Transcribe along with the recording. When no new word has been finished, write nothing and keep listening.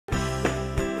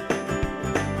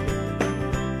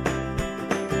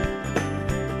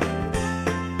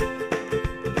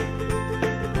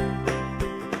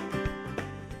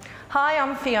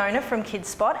I'm Fiona from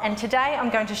Kidspot, and today I'm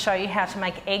going to show you how to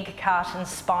make egg carton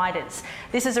spiders.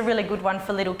 This is a really good one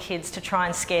for little kids to try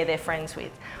and scare their friends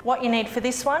with. What you need for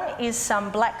this one is some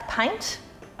black paint,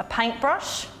 a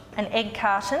paintbrush, an egg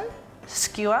carton,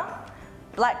 skewer,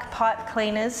 black pipe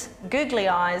cleaners, googly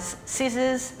eyes,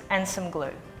 scissors and some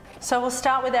glue. So we'll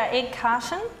start with our egg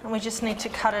carton and we just need to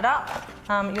cut it up.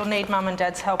 You'll need Mum and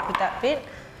Dad's help with that bit.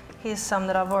 Here's some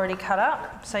that I've already cut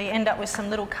up. So you end up with some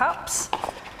little cups.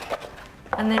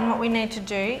 And then what we need to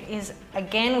do is,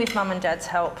 again with Mum and Dad's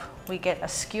help, we get a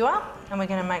skewer and we're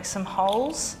going to make some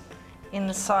holes in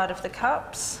the side of the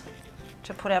cups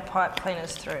to put our pipe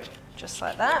cleaners through, just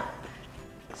like that.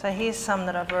 So here's some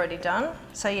that I've already done.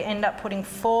 So you end up putting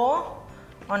 4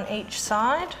 on each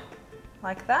side,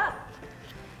 like that.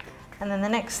 And then the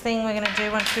next thing we're going to do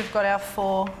once we've got our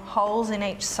 4 holes in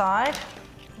each side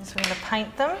is we're going to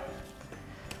paint them.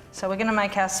 So we're going to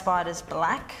make our spiders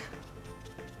black.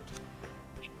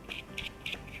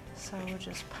 So we'll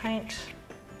just paint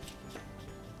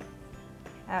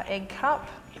our egg cup,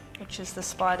 which is the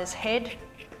spider's head.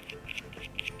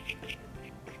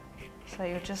 So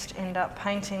you'll just end up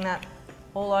painting that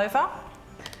all over.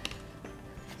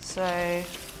 So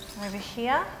over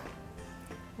here,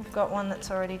 we've got one that's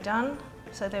already done.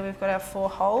 So there we've got our 4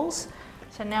 holes.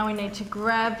 So now we need to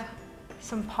grab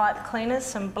some pipe cleaners,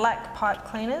 some black pipe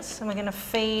cleaners, and we're going to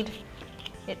feed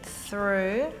it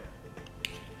through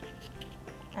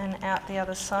and out the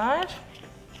other side.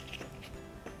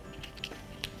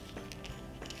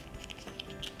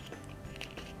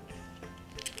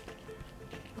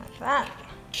 Like that.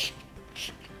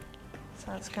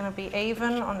 So it's going to be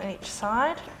even on each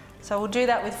side. So we'll do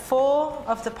that with 4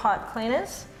 of the pipe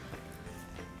cleaners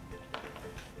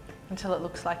until it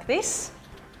looks like this.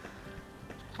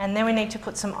 And then we need to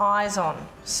put some eyes on.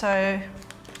 So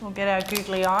we'll get our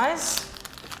googly eyes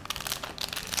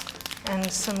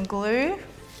and some glue.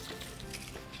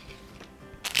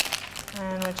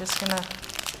 And we're just going to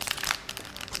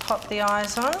pop the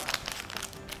eyes on.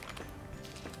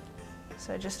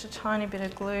 So just a tiny bit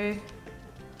of glue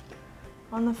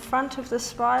on the front of the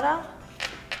spider.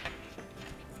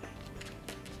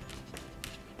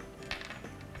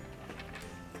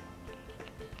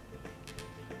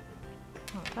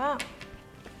 Like that.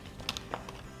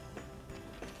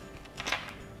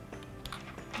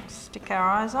 Stick our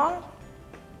eyes on.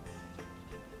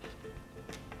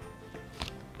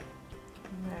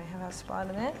 And there we have our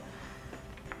spider there.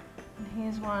 And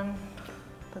here's one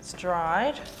that's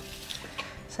dried.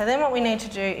 So then what we need to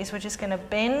do is we're just going to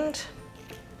bend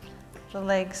the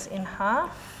legs in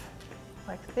half,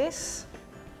 like this,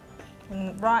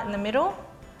 right in the middle.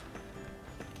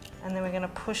 And then we're going to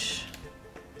push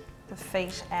the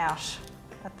feet out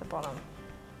at the bottom,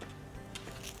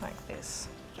 like this.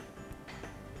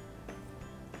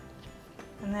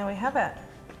 And there we have it,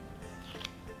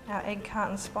 our egg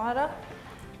carton spider.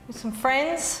 With some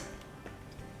friends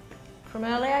from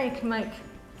earlier, you can make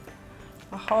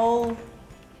a whole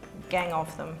gang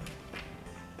of them.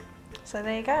 So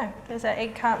there you go, there's our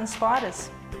egg carton spiders.